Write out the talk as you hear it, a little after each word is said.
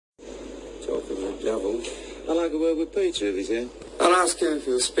Double. I'd like a word with Peter if he's here. I'll ask him if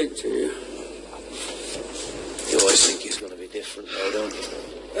he'll speak to you. You always think it's going to be different, though, don't you?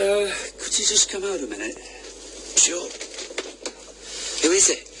 Could you just come out a minute? Sure. Who is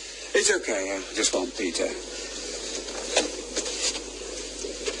it? It's okay, I just want Peter.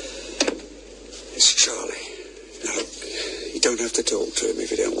 It's Charlie. Now, look, you don't have to talk to him if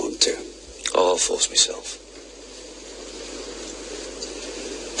you don't want to. Oh, I'll force myself.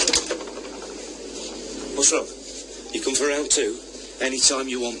 What's wrong? You come for round two? Anytime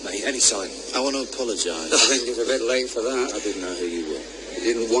you want, mate, anytime. I want to apologise. I think it's a bit late for that. I didn't know who you were.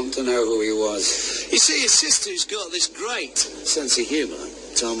 You didn't want to know who he was. You see, your sister's got this great sense of humour.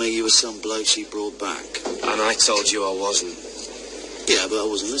 Told me you were some bloke she brought back. And I told you I wasn't. Yeah, but I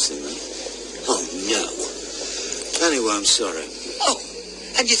wasn't listening then. Oh, no. Anyway, I'm sorry. Oh,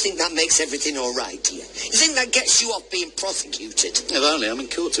 and you think that makes everything all right, do you? You think that gets you off being prosecuted? If only. I'm in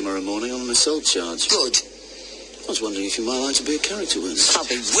court tomorrow morning on an assault charge. Good. I was wondering if you might like to be a character witness. I'll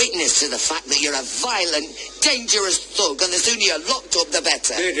be witness to the fact that you're a violent, dangerous thug, and the sooner you're locked up, the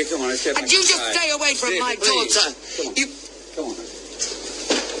better. Deirdre, come on, let's get back And you just inside. stay away from Deirdre, my please. daughter. Come on. You... Come on.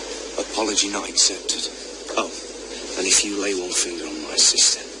 Apology not accepted. Oh, and if you lay one finger on my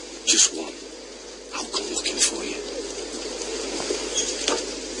sister, just one, I'll come looking for you.